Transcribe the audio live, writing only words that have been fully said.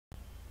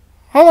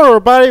Hello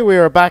everybody, we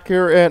are back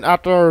here in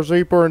ahrrp's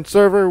reborn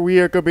server. We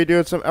are going to be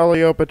doing some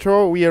LEO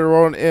patrol. We are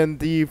rolling in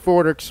the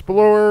Ford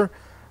Explorer.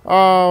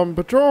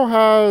 Patrol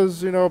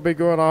has, been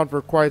going on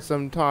for quite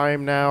some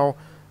time now.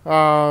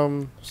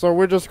 So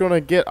we're just going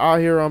to get out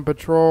here on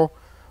patrol.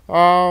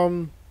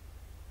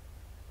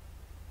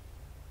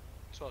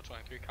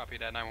 1223, copy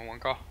that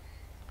 911 call.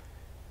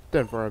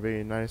 Denver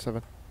RB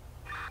 97.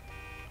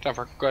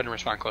 Denver, go ahead and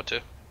respond code 2.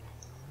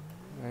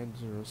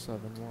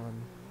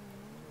 9071.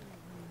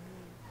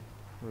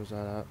 Where's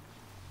that at?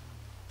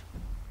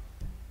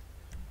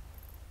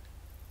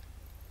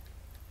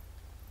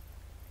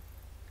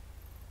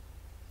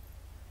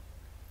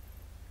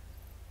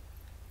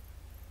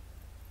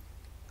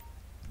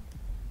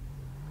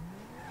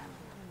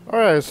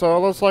 Alright, so it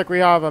looks like we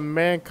have a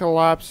man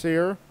collapse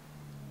here.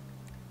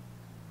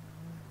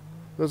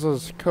 This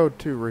is code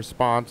 2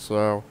 response,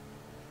 so...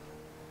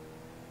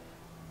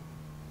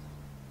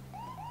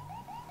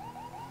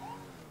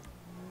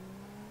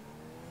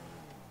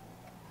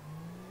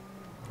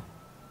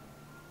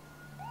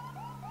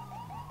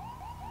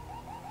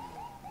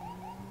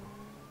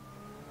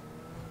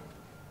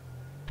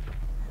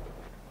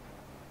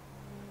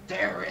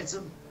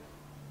 Terrorism.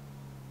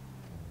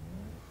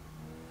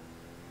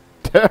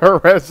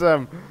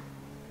 Terrorism!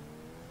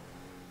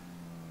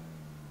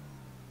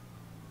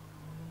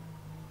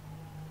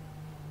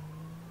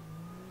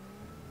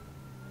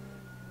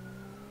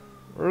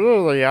 We're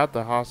literally at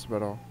the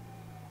hospital.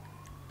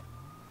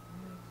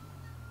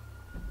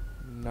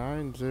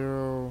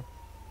 90...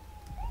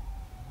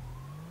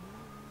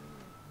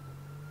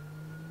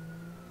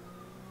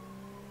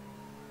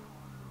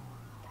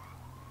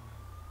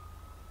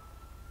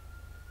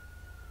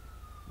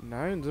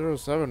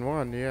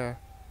 "9071, yeah.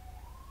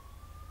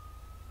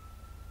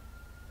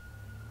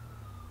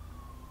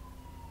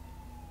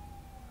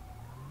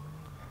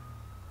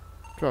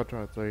 Twelve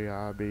 23,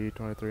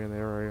 B23 in the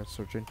area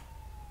searching.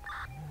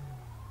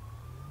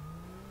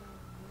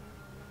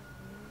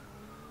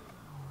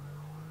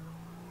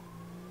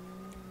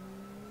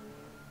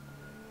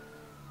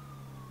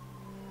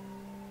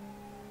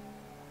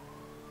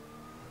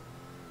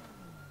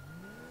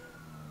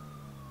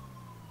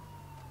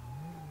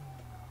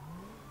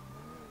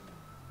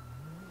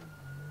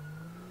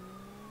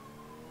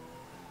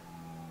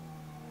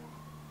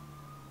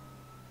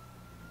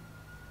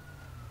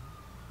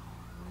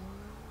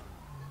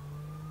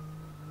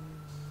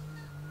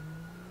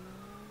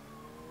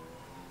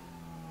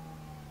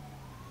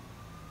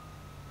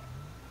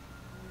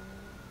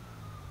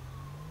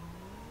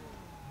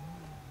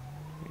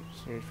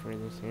 Search for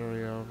this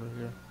area over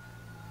here.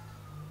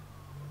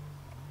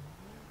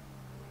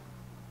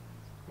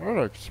 There's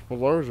an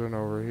explosion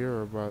over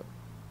here, but...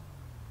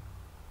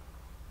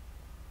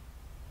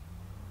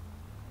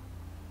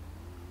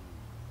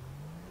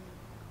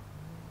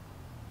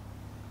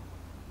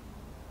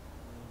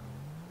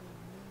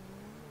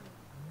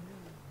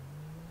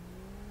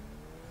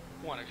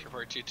 One extra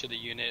 42 to the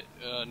unit,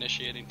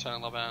 initiating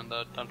 1011 on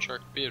the dump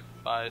truck. Be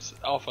advised,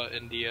 Alpha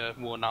India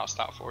will not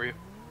stop for you.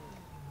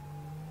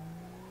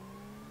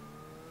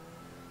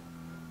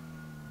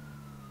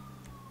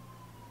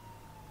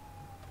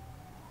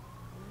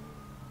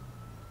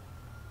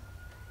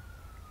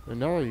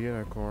 Another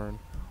unicorn.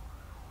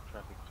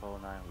 Traffic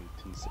 1209, we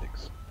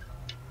T6.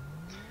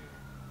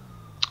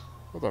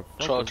 What the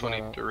fuck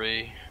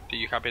 1223, do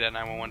you copy that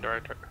 911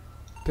 director?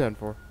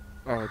 10-4.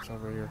 Oh, it's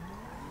over here.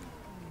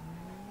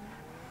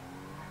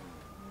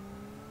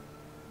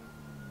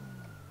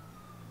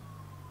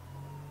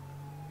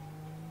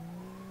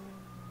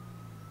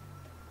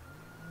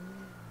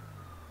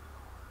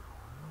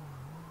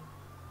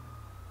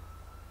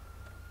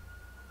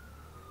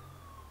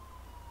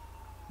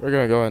 We're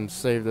gonna go ahead and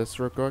save this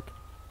real quick.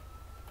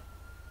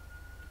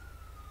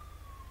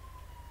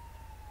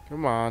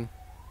 Come on.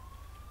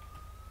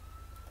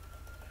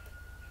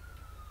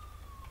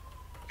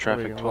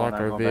 Traffic Unlock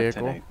 1209, our going back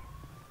vehicle.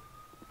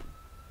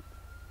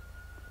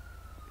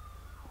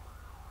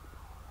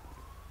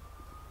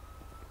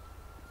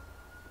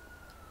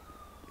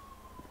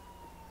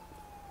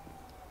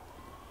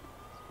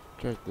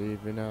 10-8. Check the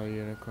vanilla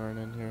unicorn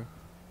in here.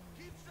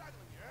 Keep settling,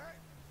 alright?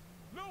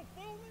 No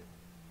fooling.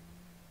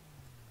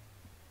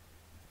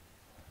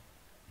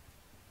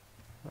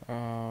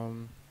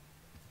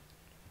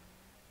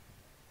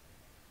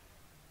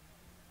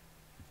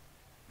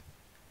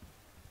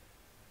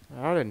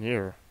 Out in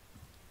here.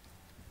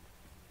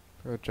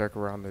 Go check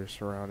around the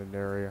surrounding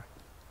area.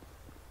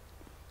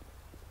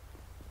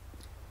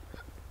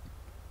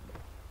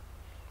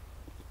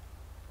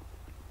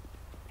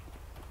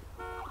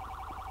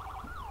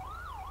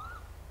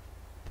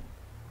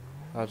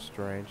 That's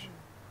strange.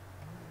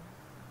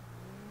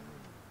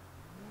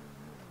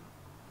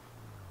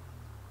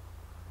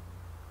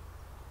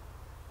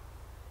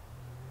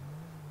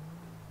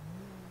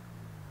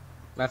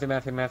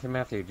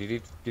 Matthew,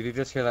 did you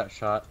just hear that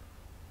shot?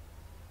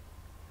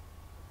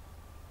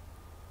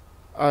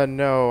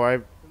 No, I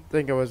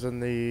think it was in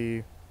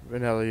the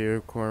vanilla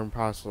unicorn,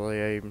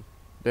 possibly a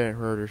didn't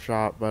heard a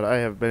shot, but I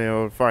have been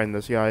able to find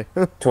this guy.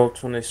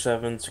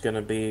 1227's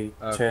gonna be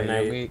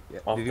Okay,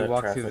 10-8 off did you that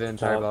walk through traffic the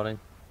entire stop. building?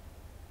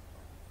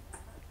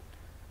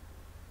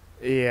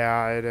 Yeah,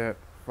 I didn't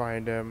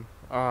find him.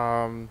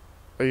 Are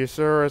you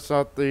sure it's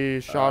not the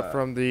shot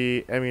from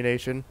the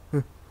ammunition?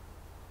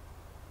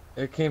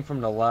 It came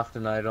from the left,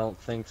 and I don't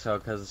think so,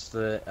 because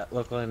the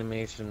local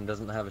animation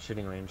doesn't have a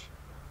shooting range.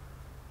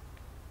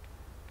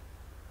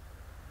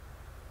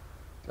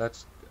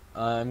 That's...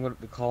 I'm going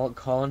to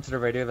call into the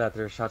radio that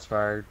there's shots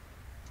fired.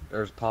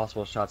 There's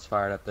possible shots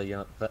fired at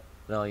the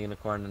Vanilla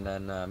Unicorn, and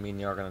then me and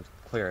you are going to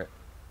clear it.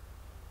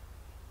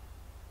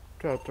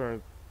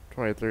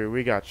 1223,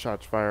 we got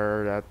shots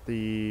fired at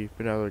the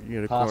Vanilla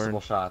Unicorn. Possible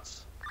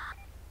shots.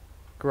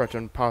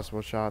 Correction,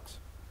 possible shots.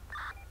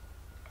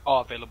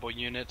 All available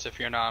units, if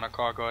you're not on a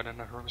call, go ahead and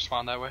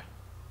respond that way.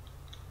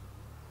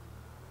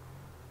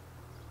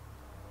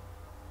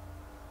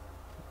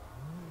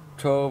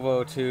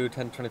 (12:02,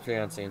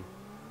 10:23 on scene).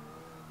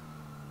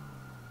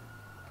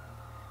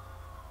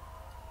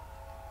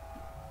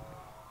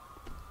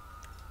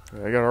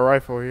 I got a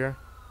rifle here.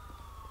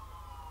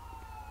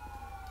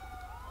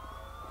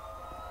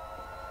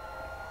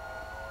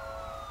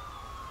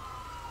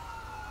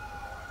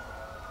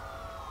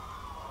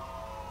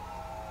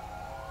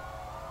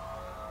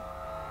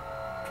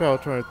 Trail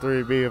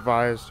 23, be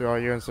advised to all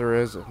units there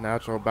is a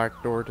natural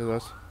back door to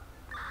this.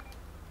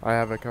 I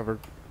have it covered.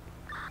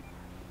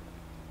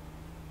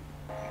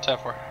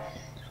 10-4.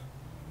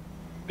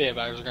 Be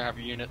advised, we're gonna have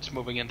units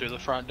moving in through the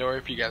front door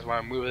if you guys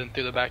want to move in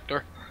through the back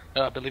door.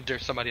 I believe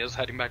there's somebody else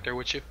heading back there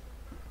with you.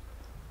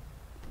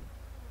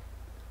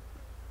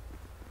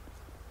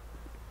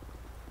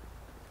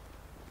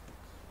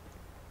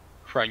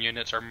 Front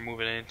units are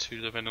moving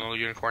into the Vanilla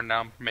Unicorn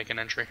now, making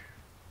entry.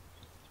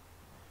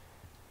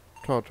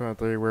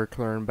 1223, we're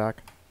clearing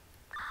back.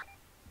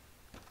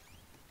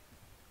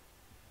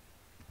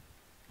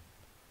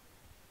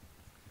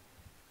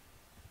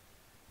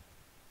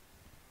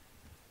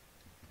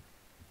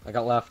 I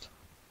got left.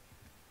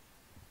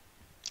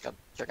 Got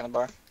checking the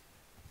bar.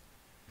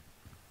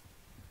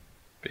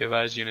 Be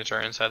advised, units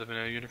are inside the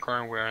Vanilla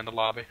Unicorn. We're in the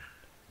lobby.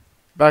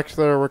 Back's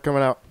there, we're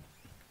coming out.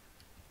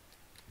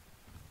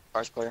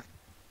 Bar's clear.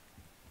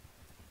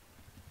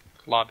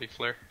 Lobby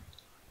flare.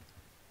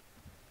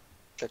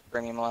 Check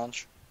premium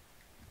lounge.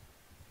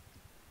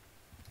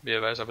 Be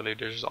advised, I believe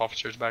there's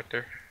officers back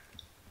there.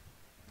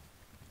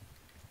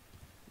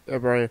 Yeah,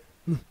 Brian.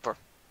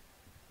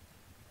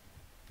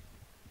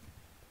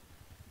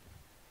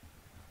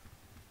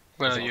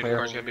 Well, Is the it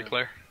unicorn's clear? gonna be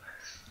clear.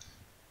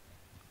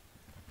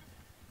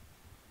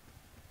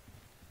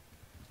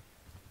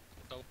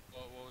 So,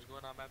 what was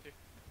going on, Matthew?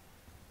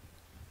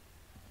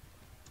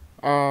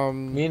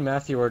 Me and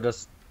Matthew were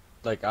just,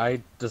 like,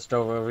 I just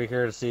drove over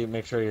here to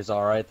make sure he was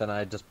alright, then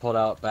I just pulled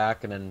out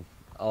back, and then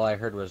all I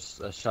heard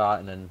was a shot,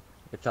 and then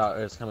I thought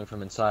it was coming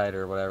from inside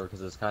or whatever,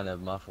 because it's kind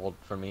of muffled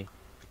for me.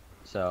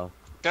 So.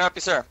 Can I help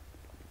you, sir?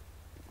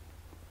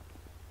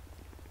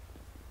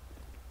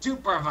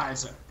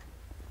 Supervisor.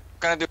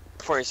 What can I do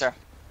for you, sir?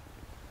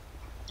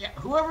 Yeah,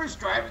 whoever's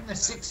driving the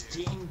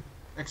 16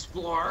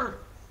 Explorer,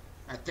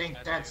 I think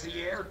that's the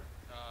year,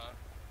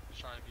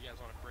 Sean, if you guys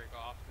want to break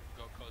off and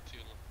go code 2.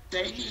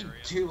 they need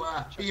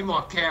to be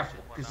more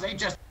careful, because they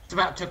just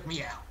about took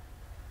me out.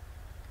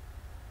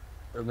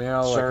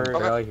 Romero, I Sir. can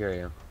barely hear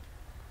you.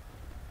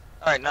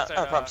 Alright, no said,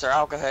 problem, sir.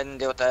 I'll go ahead and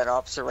deal with that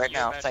officer right you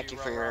now. and Thank you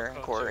Matthew for run your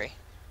around code inquiry.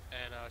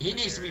 And, He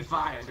needs to be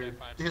fired, or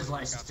find his some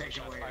license shots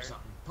taken away or fired.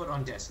 something. Put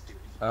on desk duty.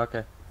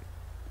 Okay.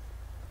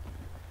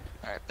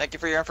 Alright, thank you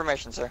for your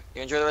information, sir.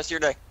 You enjoy the rest of your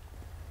day.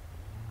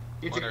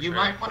 You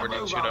might want to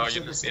move, to officer,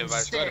 units. this Be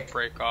advised, go ahead and stick.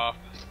 break off.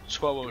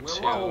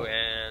 1202 Whoa.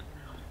 and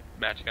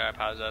Matthew, I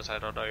apologize. I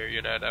don't know your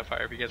unit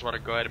identifier. If you guys want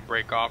to go ahead and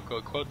break off,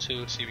 go code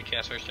 2, see if we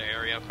can't search the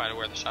area and find out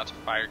where the shots of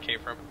fire came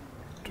from.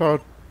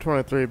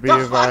 1223, be The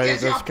fuck advised,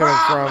 is your it's coming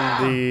from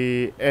problem?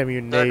 the Hey, come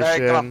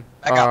ammunition. on,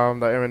 back up.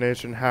 The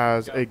ammunition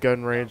has a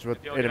gun range with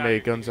If you only enemy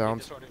have gun your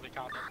sounds. disorderly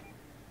conduct.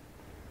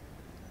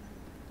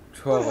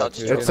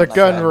 12:02. It's a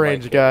gun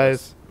range,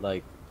 guys.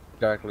 Like,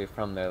 directly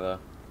from there, though.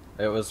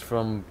 It was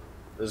from...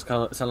 It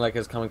sounded like it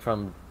was coming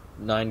from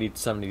 90 to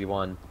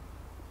 71.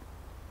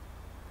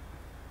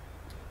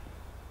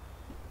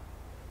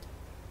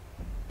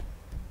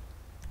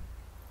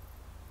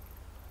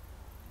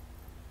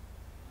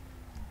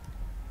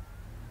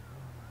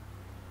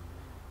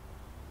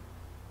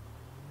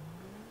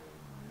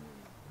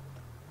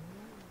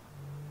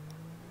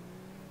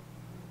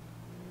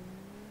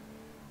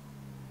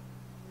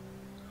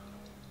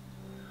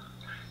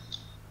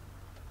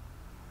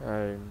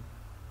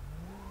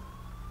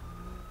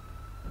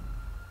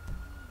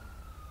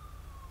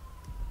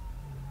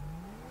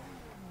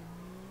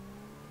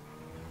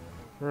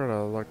 We're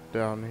gonna look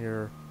down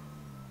here.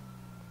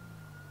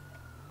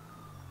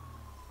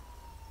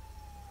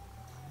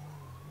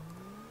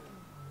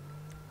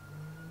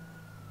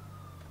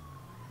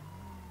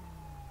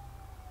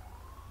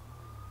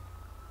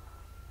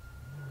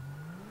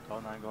 Oh,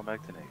 9 going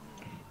back to Nate.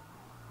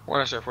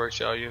 One of our for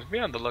you, be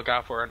on the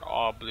lookout for an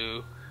all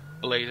blue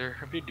Later,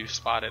 if you do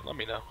spot it, let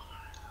me know.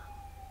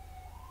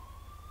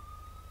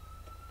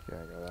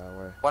 Can't go that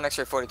way. 1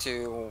 X-ray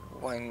 42,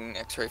 1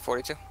 X-ray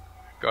 42.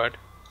 Go ahead.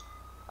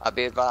 I'll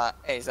be advised.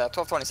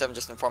 1227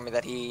 just informed me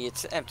that he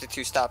attempted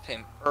to stop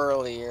him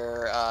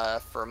earlier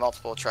for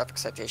multiple traffic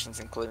citations,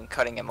 including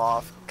cutting him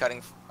off,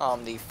 cutting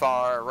the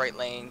far right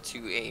lane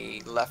to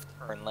a left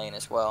turn lane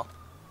as well.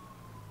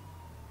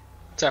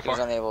 What's that He was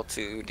for? unable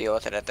to deal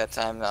with it at that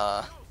time.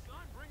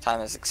 Time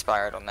has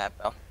expired on that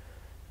though.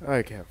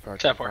 I can't fucking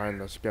Except for-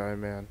 find this guy,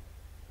 man.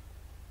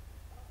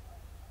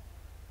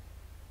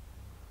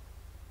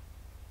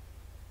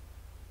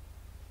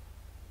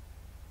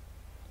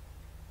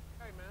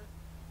 Hey, man.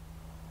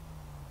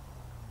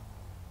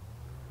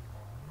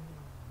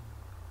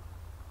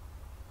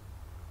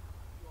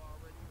 You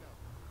already know.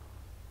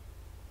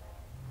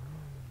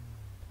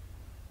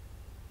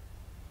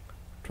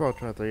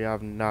 1223, I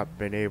have not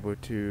been able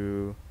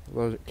to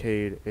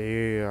locate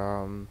a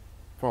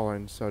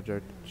fallen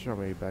subject. Show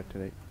me back to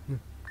date.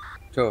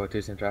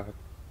 202 in traffic.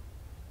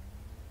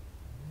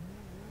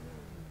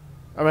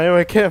 I mean,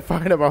 I can't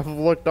find him. I've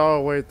looked all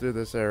the way through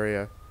this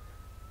area.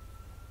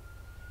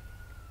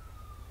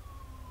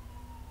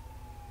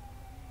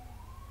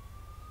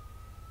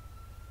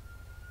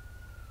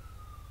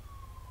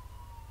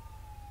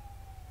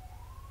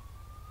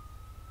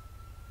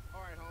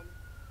 All right, homie.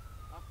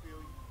 I feel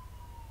you.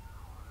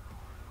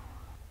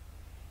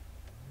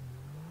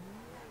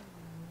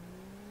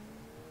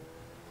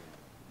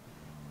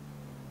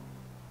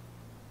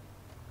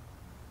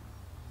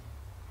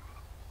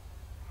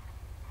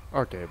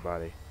 Okay,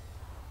 buddy.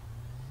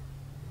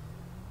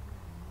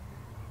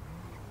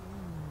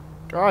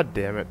 God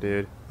damn it,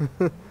 dude.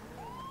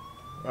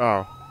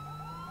 Oh.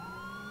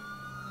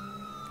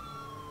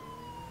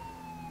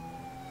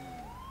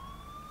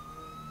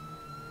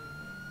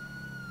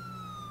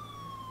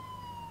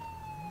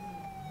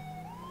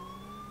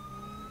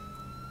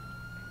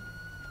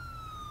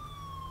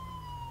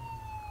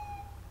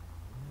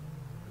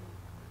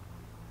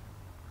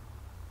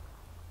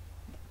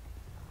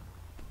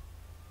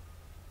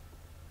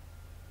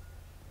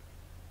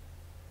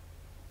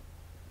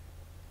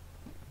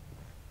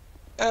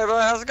 Hey,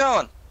 everybody, how's it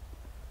going?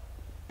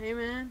 Hey,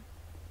 man.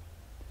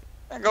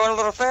 Going a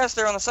little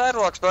faster on the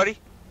sidewalks, buddy.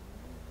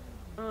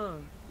 Oh.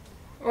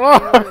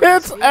 Oh,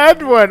 it's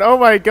Edwin! Oh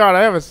my god,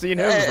 I haven't seen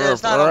him for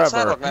It's not on the forever.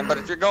 sidewalk, man, but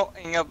if you're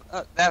going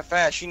up that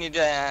fast, you need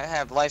to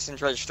have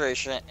license,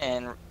 registration,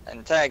 and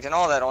tags and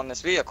all that on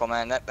this vehicle,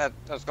 man. That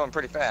was going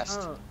pretty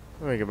fast. Oh.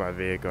 Let me get my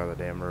vehicle on the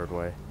damn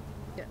roadway.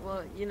 Yeah,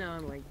 well, you know,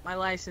 like, my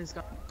license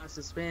got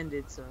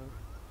suspended, so...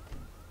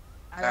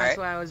 That's Alright.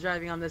 why I was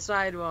driving on the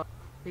sidewalk,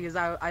 because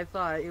I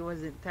thought it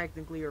wasn't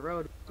technically a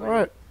road.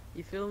 What?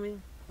 You feel me?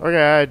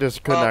 Okay, I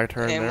just could Well, not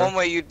turn in there. one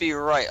way, you'd be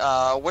right.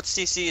 What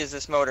CC is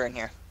this motor in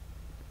here?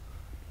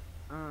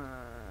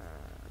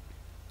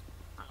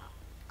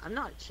 I'm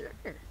not sure.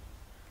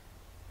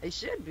 It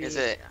should be. Is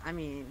it? I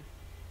mean,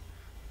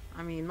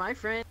 my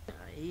friend,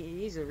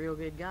 he's a real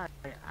good guy.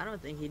 I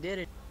don't think he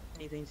did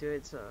anything to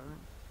it, so...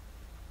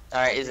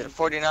 Alright, is it a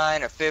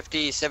 49, a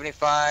 50,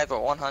 75, or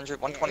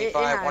 100,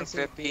 125, It has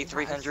 150,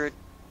 300?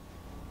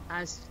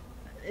 I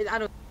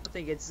don't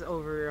think it's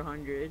over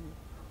 100.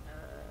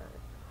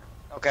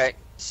 Okay,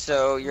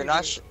 so you're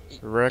not...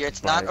 Wrecked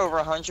it's not bike. over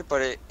 100,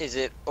 but is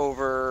it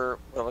over...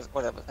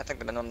 What I think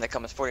the minimum they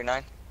come is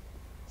 49.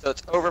 So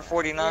it's over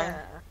 49,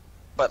 Yeah.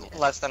 but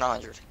less than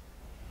 100.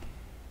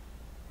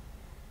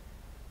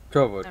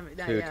 Trouble I mean,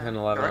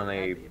 1011 on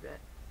That'd a that'd be bit.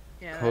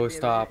 Yeah, that'd be a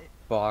post-op bit.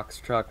 box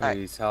truck Alright.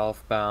 moving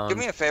southbound. Do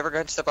me a favor, go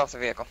ahead and step off the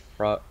vehicle.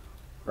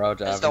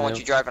 Rogers I just don't want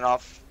you Avenue. driving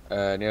off.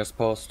 Nearest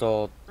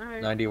postal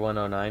Alright.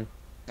 9109.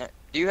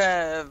 Do you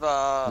have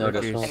No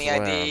additional. any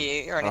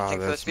ID or anything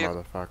for this this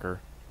vehicle? motherfucker.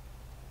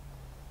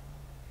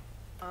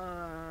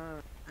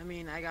 I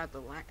mean, I got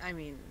the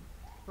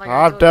like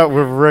I've dealt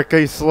with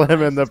Ricky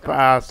Slim in the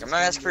past. I'm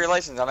not asking for your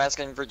license, I'm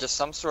asking for just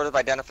some sort of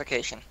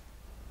identification.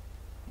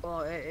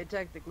 Well, it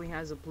technically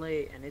has a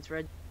plate and it's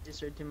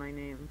registered to my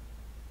name.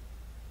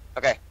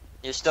 Okay,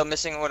 you're still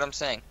missing what I'm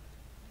saying.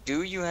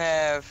 Do you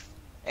have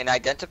an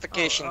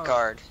identification Oh.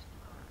 card?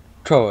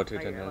 Trouble Like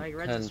 210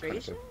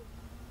 registration?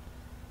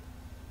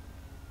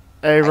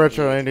 Hey, I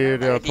Richard, I need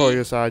need to pull ID.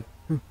 you aside.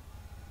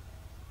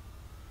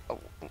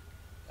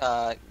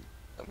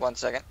 1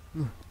 second.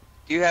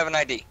 Do you have an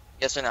ID?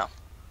 Yes or no?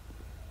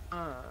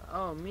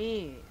 Oh,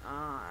 me.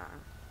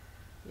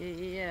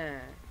 Yeah.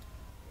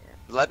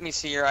 Let me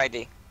see your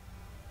ID.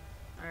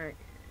 Alright,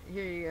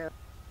 here you go.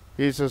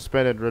 He's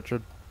suspended,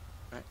 Richard.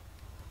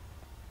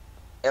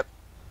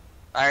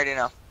 I already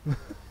know.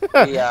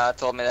 He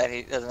told me that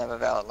he doesn't have a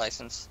valid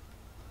license.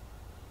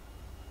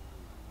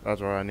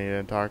 That's what I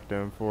needed to talk to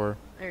him for.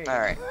 There you go.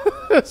 Alright.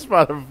 This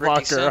Ricky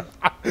motherfucker. Slim.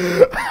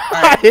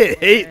 I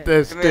hate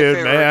this Do me a dude,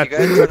 favor, man. Ricky, go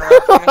ahead and turn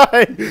around for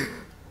I-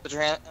 Put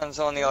your hands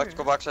on the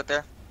electrical box right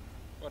there.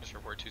 What is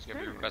report 2 is going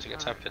to be requesting a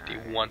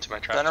 1051 to my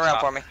traffic Turn around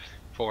stop for me.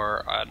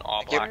 for an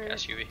all-black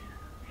SUV.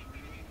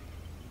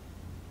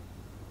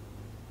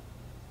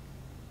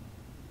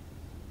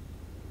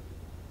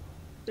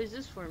 What is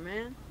this for,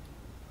 man?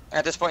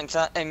 At this point in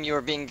time, you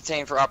are being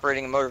detained for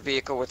operating a motor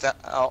vehicle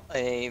without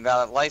a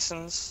valid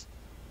license.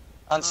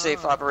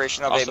 Unsafe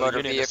operation of Also, a motor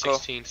unit vehicle.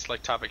 16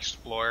 Slick Top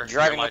Explorer.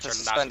 Driving Your with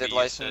lights a are not to be suspended used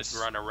license. to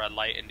run a red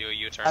light and do a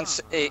U-turn.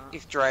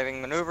 Unsafe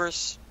driving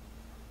maneuvers.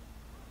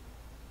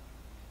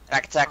 I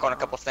can tack on a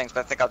couple things,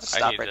 but I think I'll just I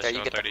stop need right there.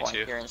 You get the 32.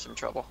 point. You're in some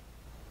trouble.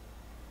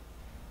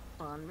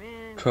 Come on,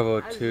 man.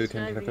 Trouble I was 2, just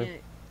 10, driving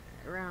it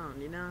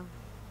around, you know?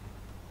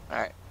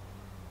 Alright.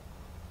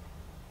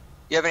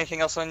 You have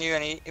anything else on you?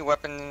 Any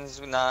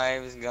weapons,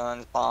 knives,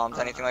 guns, bombs,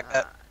 anything like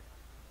that?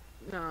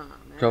 No, man.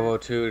 Trouble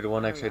 2 to I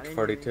don't got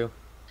 1X842.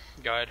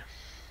 Go ahead.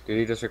 Did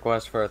he just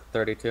request for a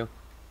 32?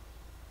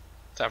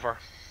 10-4.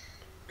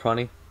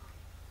 20?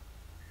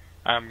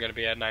 I'm going to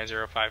be at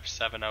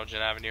 9057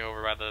 Elgin Avenue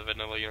over by the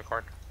Vanilla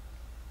Unicorn.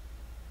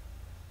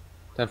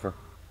 10 for.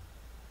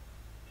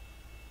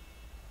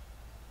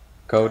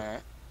 Code.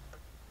 Alright.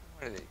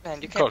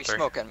 Man, you can't Code be 3.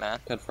 smoking, man.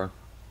 10 for.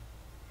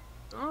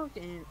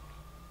 Okay.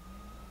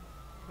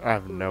 I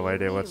have no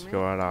idea what's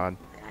going on.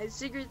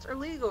 Cigarettes are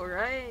legal,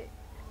 right?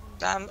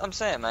 I'm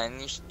saying, man,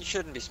 you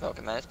shouldn't be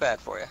smoking, man. It's bad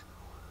for you.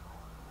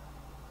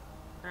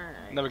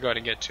 Alright. Then we go ahead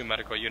and get 2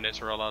 medical units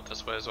to roll out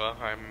this way as well.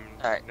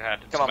 Alright.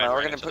 Come on, man.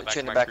 We're going to put you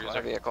in the back of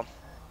my vehicle.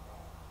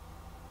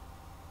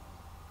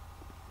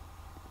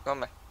 Come on,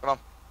 man. Come on.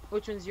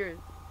 Which one's yours?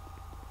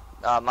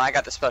 I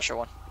got the special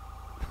one.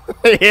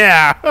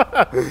 Yeah. Go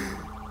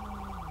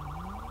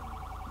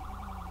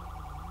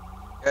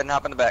ahead and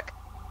hop in the back.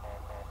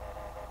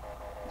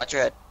 Watch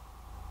your head.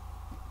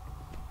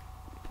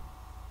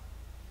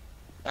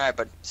 Alright,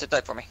 bud. Sit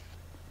tight for me.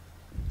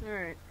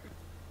 Alright.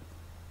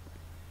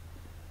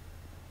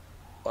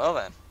 Well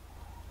then.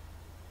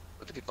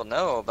 What do people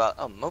know about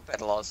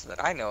moped laws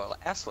that I know a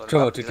assload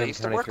Trouble about 2, because I 10,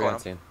 used to work 23 on on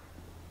them. scene.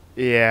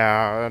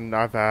 Yeah, and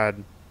I've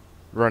had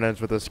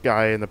run-ins with this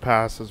guy in the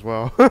past as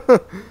well. Oh,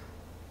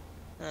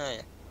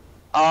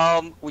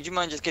 yeah. Would you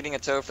mind just getting a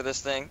tow for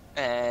this thing?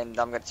 And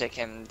I'm gonna take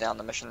him down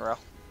the mission row.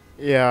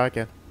 Yeah, I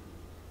can.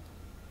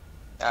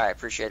 Alright,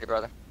 appreciate it,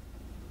 brother.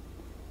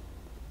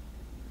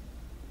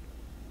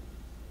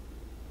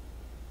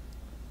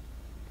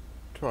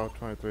 Twelve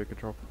 23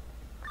 control.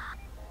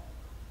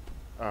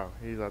 Oh,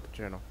 he's at the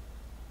channel.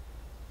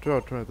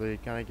 1223,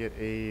 can I get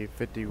a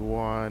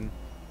 51?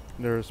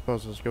 They're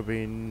supposed to go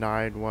be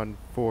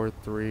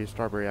 9143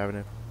 Strawberry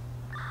Avenue.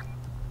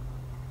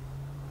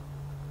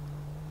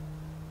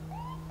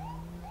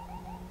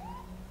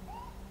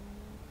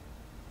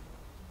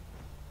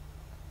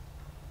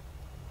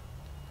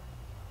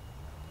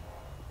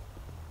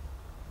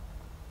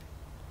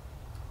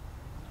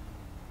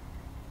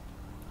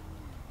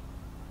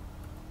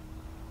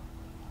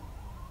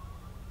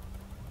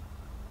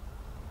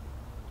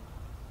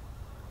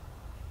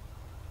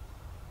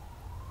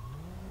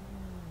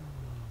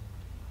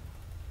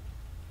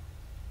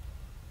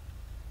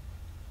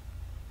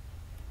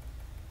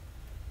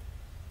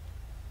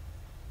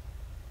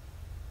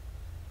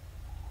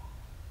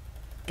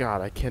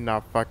 God, I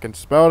cannot fucking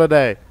spell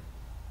today.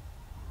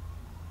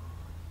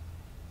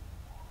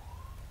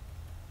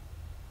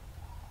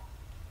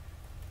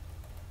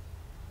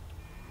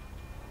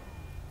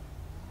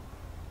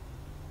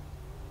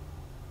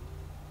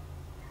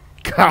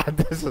 God,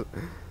 this is...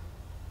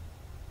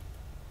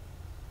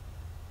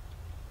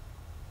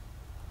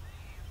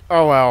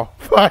 Oh well,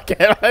 fuck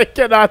it, I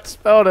cannot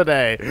spell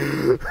today.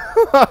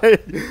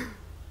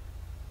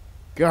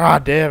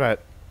 God damn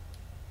it.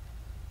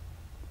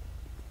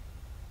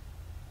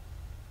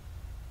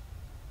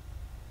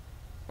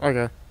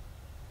 Okay.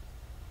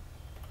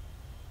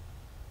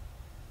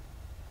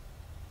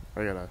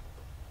 I gotta...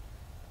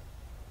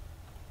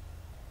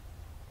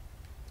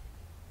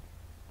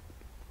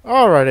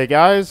 Alrighty,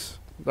 guys.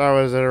 That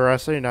was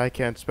interesting. I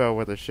can't spell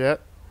with a shit.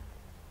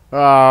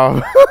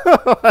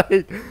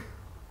 Like,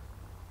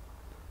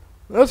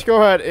 let's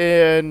go ahead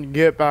and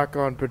get back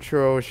on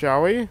patrol,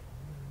 shall we?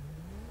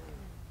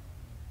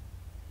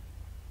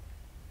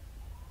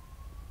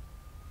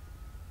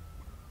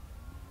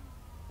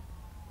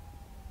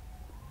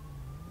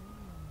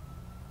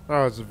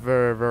 That was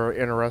very, very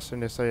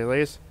interesting to say the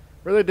least.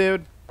 Really,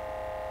 dude?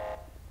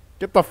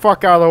 Get the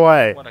fuck out of the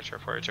way.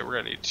 1X42, we're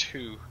gonna need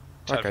 2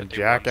 Like a 1051s down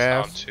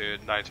jackass. to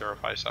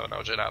 9057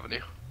 Elgin Avenue.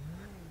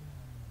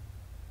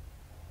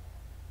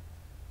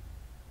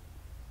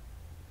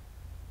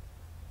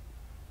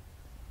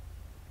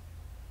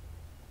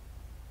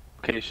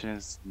 Location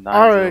is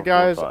Alright,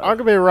 guys. 9045. I'm going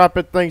to be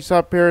wrapping things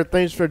up here.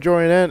 Thanks for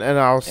joining in, and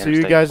I'll see you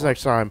Interstate guys 4.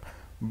 next time.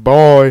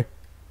 Bye.